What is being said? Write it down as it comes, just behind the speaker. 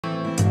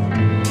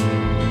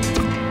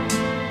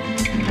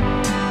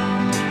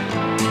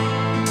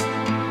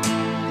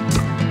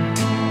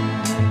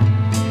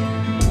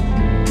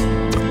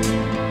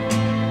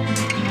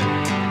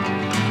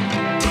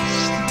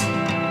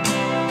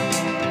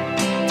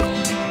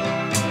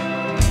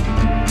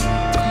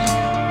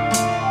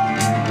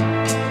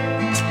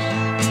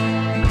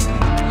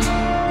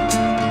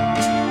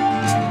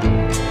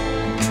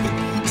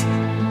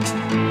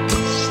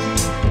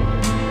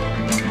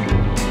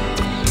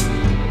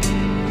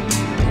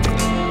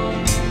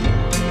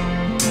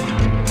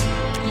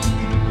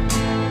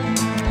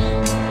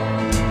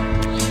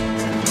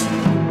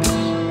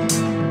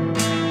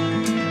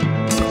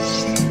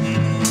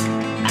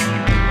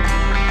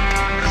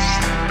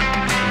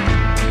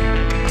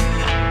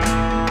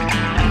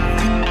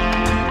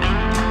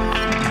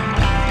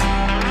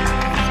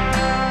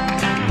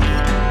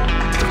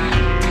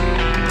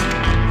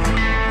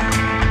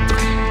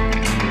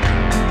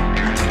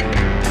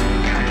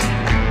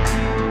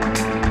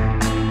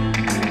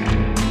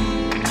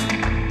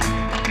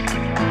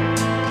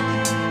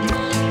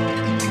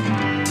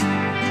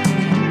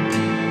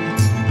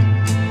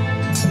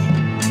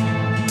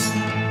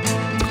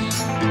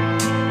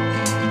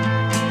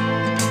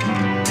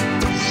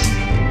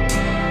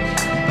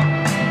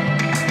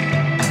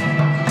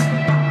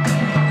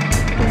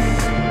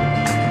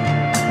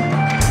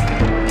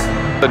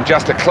than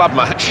just a club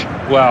match.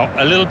 Well,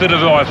 a little bit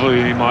of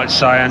rivalry, you might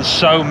say, and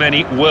so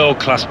many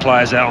world-class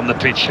players out on the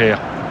pitch here.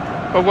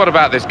 Well, what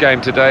about this game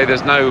today?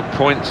 There's no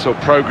points or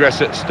progress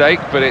at stake,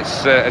 but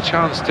it's a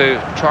chance to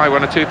try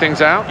one or two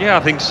things out. Yeah, I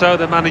think so.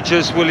 The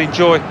managers will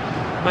enjoy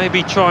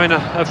maybe trying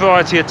a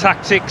variety of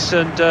tactics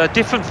and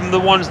different from the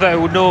ones they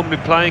would normally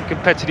play in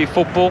competitive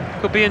football.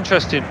 Could be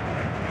interesting.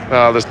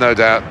 Well, there's no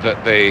doubt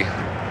that the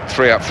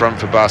three up front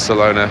for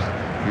Barcelona,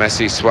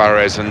 Messi,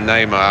 Suarez and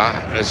Neymar,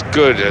 as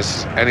good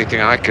as anything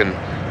I can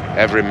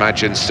ever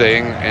imagine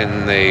seeing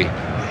in the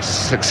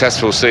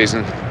successful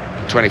season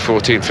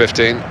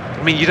 2014-15.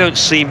 I mean, you don't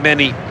see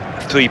many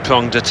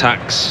three-pronged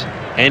attacks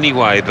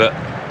anyway, but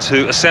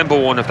to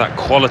assemble one of that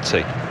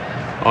quality,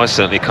 I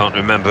certainly can't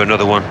remember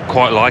another one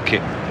quite like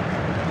it.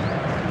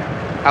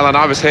 Alan,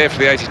 I was here for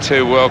the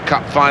 '82 World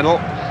Cup final.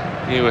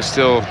 You were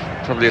still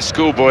probably a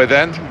schoolboy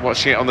then,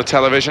 watching it on the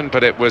television,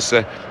 but it was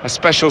a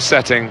special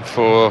setting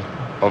for,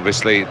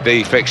 obviously,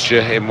 the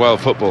fixture in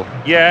world football.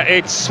 Yeah,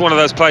 it's one of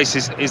those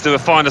places. Is there a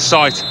finer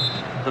sight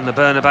than the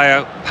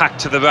Bernabeu packed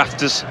to the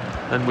rafters,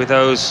 and with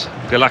those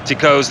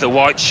Galacticos, the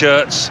white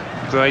shirts,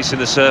 gracing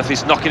the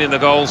surface, knocking in the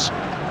goals.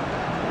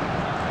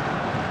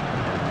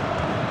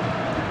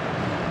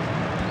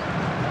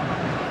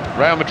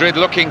 Real Madrid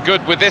looking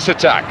good with this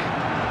attack.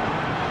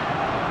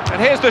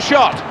 And here's the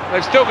shot.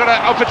 They've still got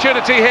an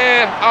opportunity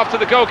here after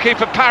the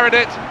goalkeeper parried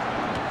it.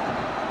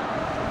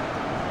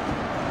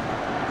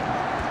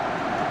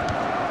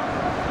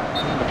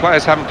 The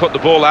players haven't put the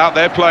ball out,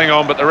 they're playing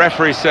on, but the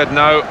referee said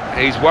no.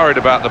 He's worried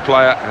about the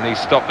player and he's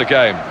stopped the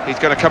game. He's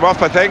going to come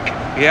off, I think.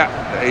 Yeah,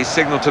 he's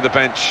signalled to the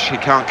bench, he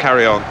can't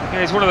carry on.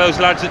 Yeah, he's one of those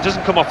lads that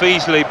doesn't come off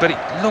easily, but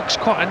it looks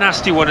quite a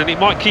nasty one and it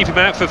might keep him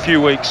out for a few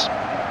weeks.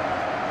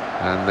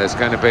 And there's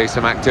going to be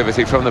some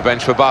activity from the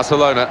bench for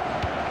Barcelona.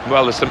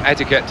 Well, there's some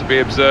etiquette to be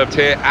observed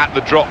here at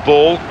the drop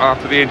ball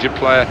after the injured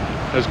player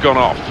has gone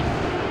off.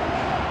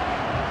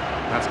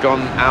 That's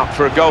gone out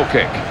for a goal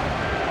kick.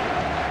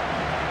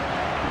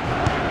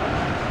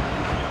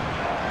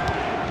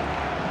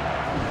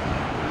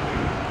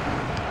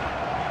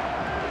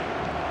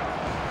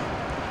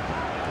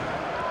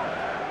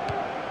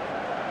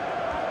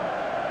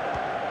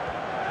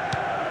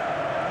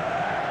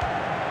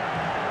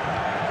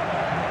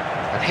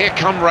 And here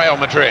come Real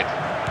Madrid.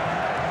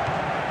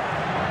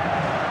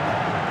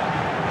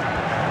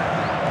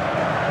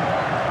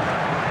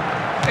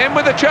 In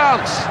with a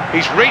chance.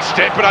 He's reached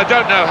it, but I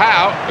don't know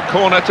how. The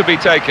corner to be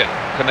taken.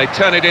 Can they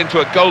turn it into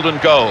a golden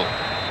goal?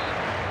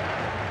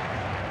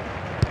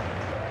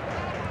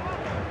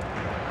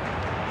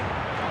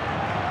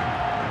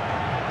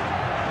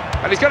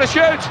 And he's going to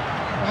shoot.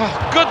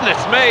 Oh, goodness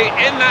me,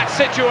 in that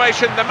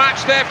situation, the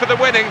match there for the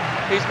winning.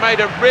 He's made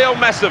a real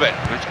mess of it.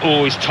 It's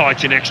always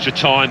tight in extra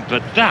time,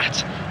 but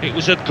it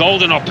was a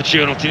golden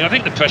opportunity. I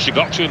think the pressure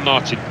got to him,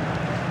 Martin.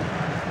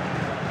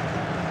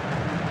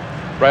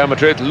 Real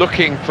Madrid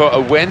looking for a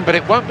win, but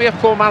it won't be a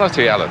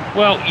formality, Alan.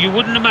 Well, you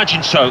wouldn't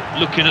imagine so,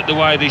 looking at the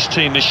way this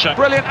team is shaped.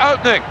 Brilliant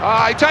opening.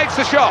 He takes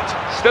the shot.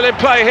 Still in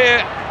play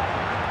here.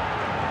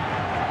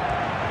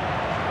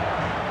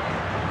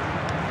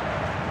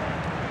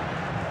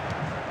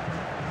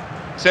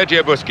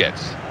 Sergio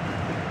Busquets.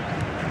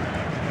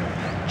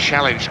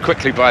 Challenged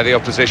quickly by the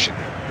opposition.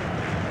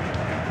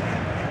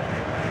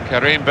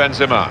 Karim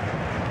Benzema.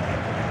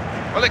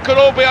 Well, it could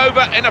all be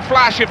over in a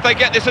flash if they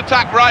get this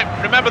attack right.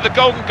 Remember, the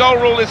golden goal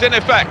rule is in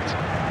effect.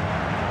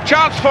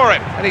 Chance for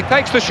him, and he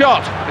takes the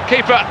shot. The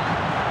keeper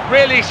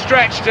really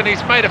stretched, and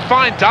he's made a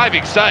fine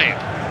diving save.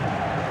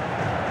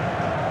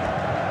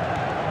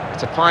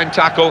 It's a fine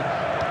tackle,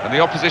 and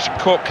the opposition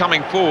caught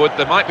coming forward.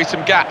 There might be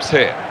some gaps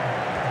here.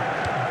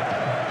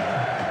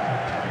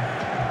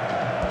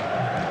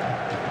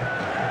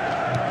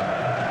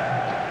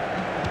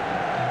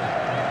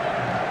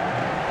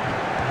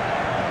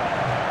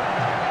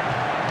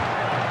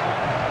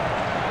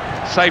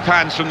 Safe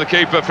hands from the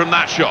keeper from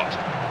that shot.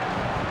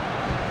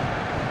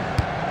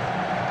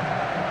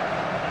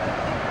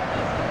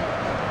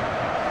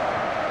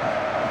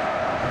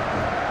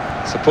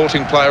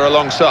 Supporting player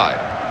alongside.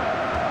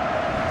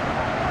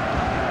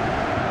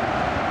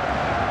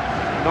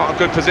 Not a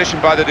good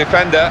position by the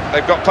defender.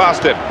 They've got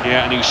past him.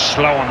 Yeah, and he's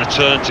slow on the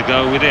turn to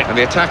go with it. And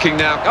the attacking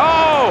now.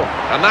 Oh!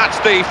 And that's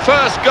the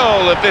first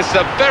goal of this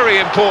very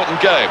important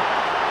game.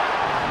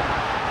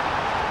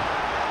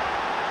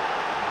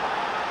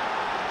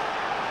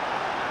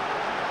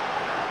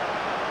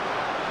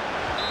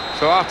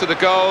 So after the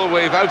goal,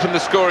 we've opened the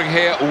scoring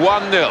here, 1-0.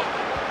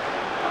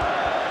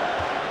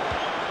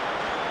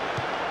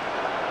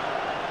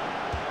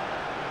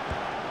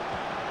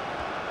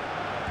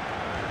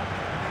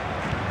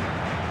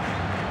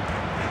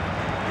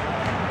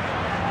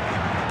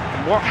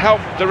 And what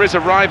help there is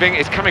arriving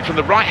is coming from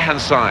the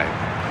right-hand side.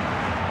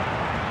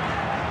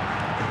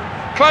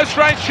 Close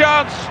range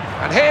chance,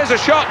 and here's a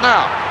shot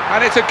now.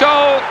 And it's a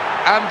goal,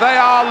 and they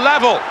are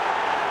level.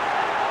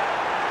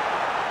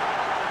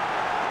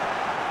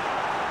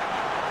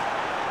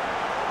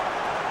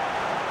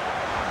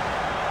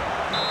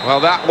 Well,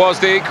 that was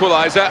the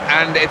equaliser,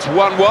 and it's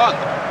 1-1.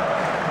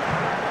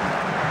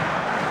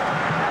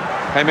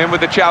 Came in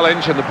with the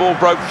challenge and the ball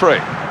broke free.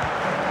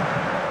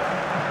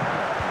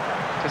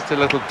 Just a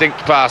little dink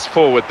pass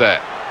forward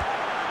there.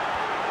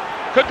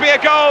 Could be a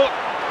goal.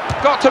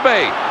 Got to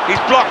be. He's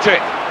blocked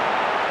it.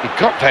 He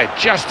got there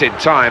just in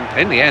time.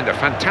 In the end, a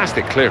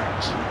fantastic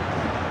clearance.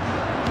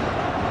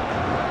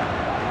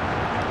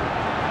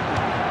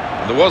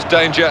 And there was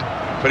danger,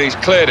 but he's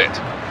cleared it.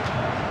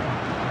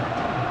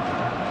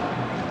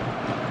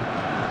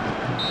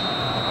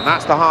 And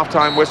that's the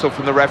half-time whistle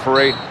from the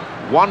referee.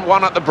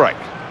 1-1 at the break.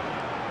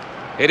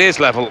 It is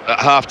level at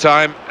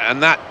half-time,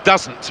 and that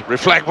doesn't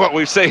reflect what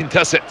we've seen,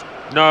 does it?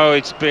 No,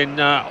 it's been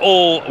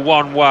all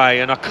one way,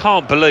 and I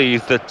can't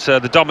believe that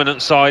the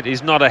dominant side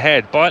is not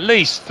ahead by at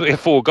least 3 or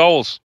 4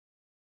 goals.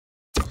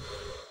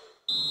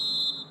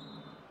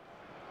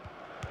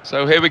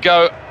 So here we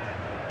go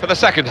for the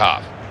second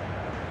half.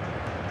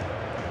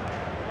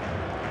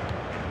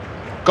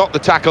 Got the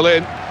tackle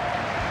in.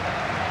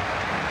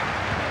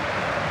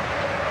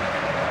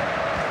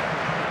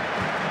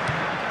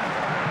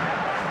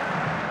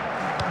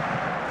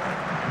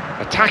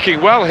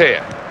 Attacking well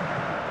here.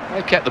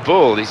 They get the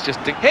ball, he's just...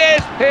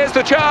 Here's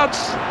the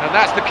chance! And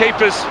that's the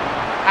keeper's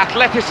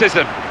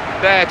athleticism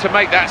there to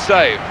make that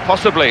save.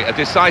 Possibly a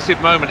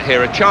decisive moment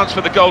here, a chance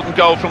for the golden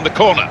goal from the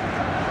corner.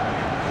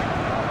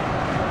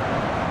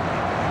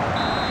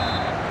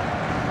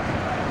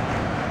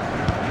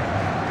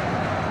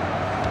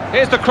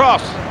 Here's the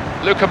cross.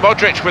 Luka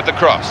Modric with the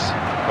cross.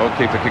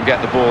 Goalkeeper can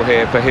get the ball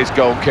here for his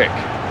goal kick.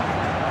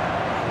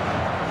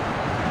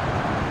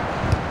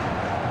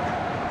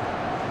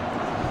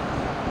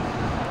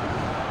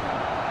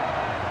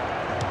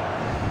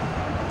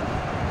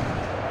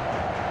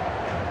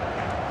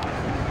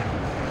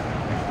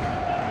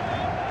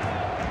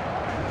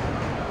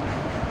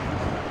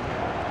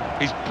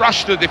 He's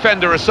brushed the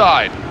defender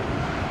aside.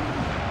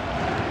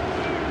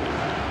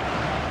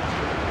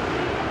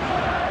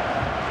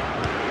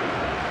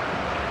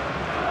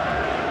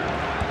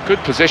 Good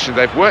position,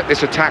 they've worked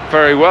this attack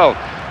very well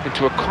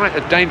into quite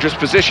a dangerous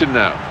position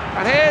now.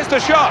 And here's the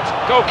shot!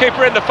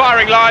 Goalkeeper in the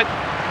firing line.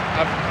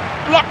 A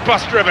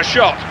blockbuster of a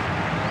shot.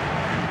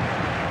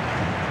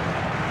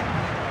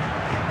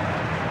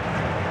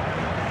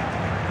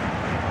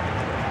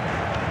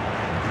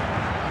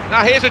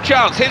 Now here's a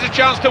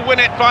chance to win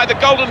it by the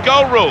golden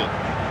goal rule.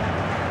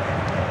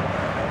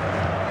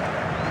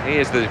 He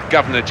is the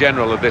Governor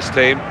General of this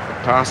team.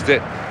 Passed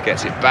it,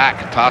 gets it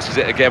back, passes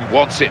it again,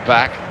 wants it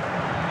back.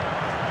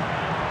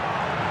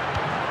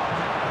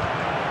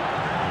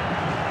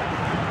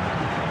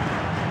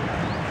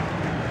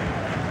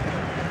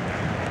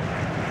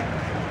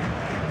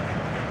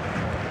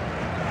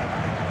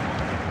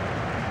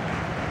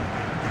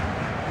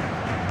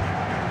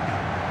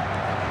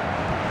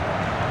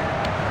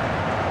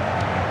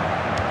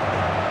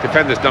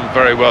 Defender's done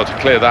very well to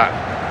clear that.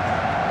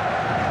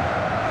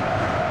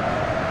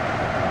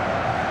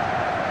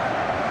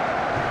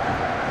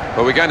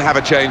 Well, we're going to have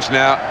a change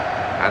now,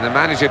 and the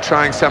manager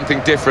trying something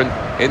different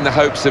in the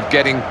hopes of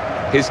getting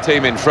his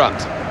team in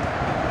front.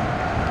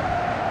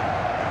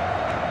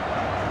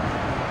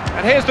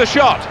 And here's the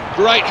shot.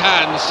 Great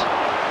hands.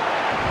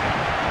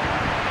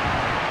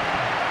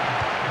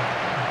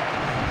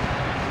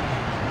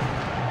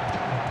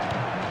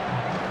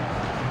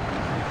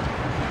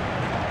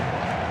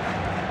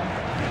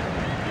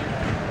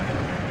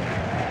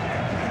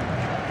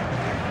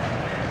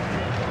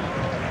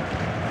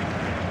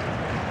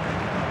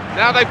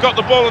 Now they've got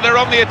the ball and they're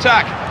on the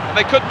attack, and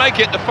they could make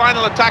it the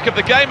final attack of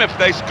the game if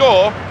they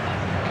score.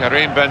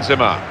 Karim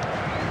Benzema.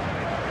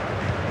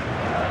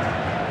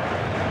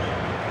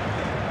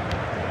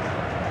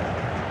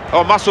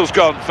 Oh, muscle's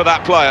gone for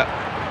that player.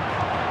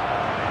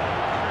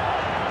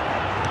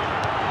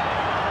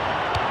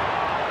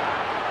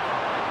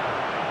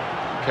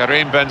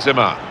 Karim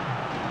Benzema.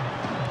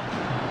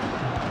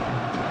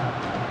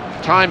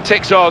 Time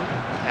ticks on,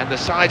 and the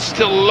side's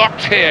still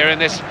locked here in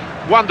this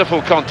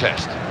wonderful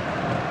contest.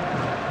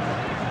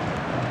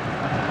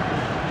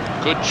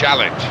 Good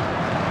challenge.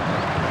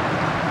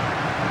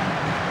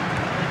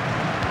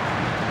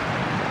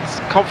 It's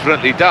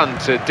confidently done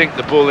to dink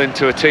the ball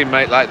into a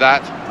teammate like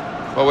that.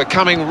 Well, we're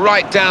coming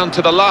right down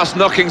to the last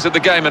knockings of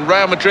the game, and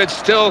Real Madrid's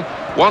still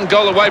 1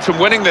 goal away from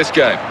winning this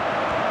game.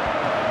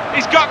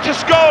 He's got to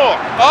score!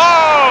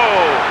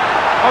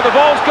 Oh, the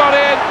ball's got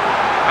in,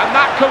 and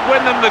that could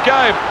win them the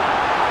game.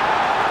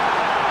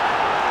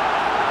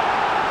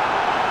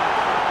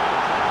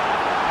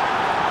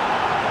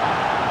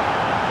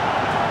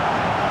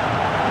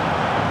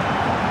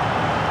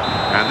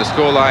 And the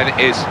scoreline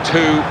is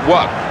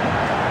 2-1.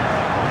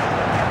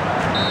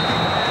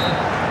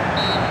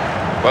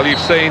 Well, you've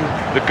seen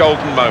the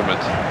golden moment,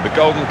 the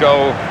golden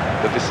goal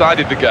that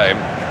decided the game,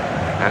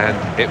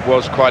 and it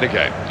was quite a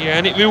game. Yeah,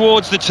 and it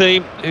rewards the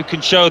team who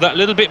can show that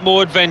little bit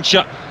more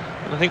adventure.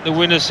 And I think the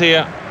winners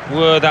here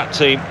were that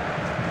team.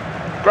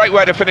 Great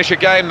way to finish a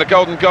game. The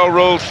golden goal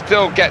rule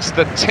still gets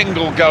the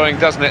tingle going,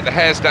 doesn't it? The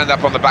hairs stand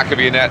up on the back of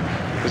your neck.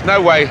 There's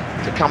no way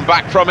to come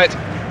back from it.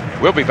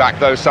 We'll be back,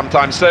 though,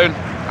 sometime soon.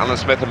 Alan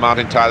Smith and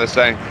Martin Tyler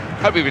saying,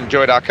 hope you've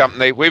enjoyed our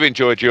company. We've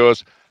enjoyed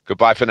yours.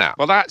 Goodbye for now.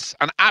 Well, that's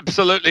an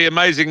absolutely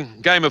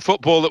amazing game of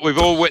football that we've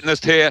all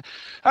witnessed here.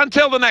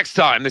 Until the next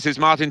time, this is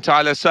Martin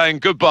Tyler saying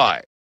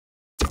goodbye.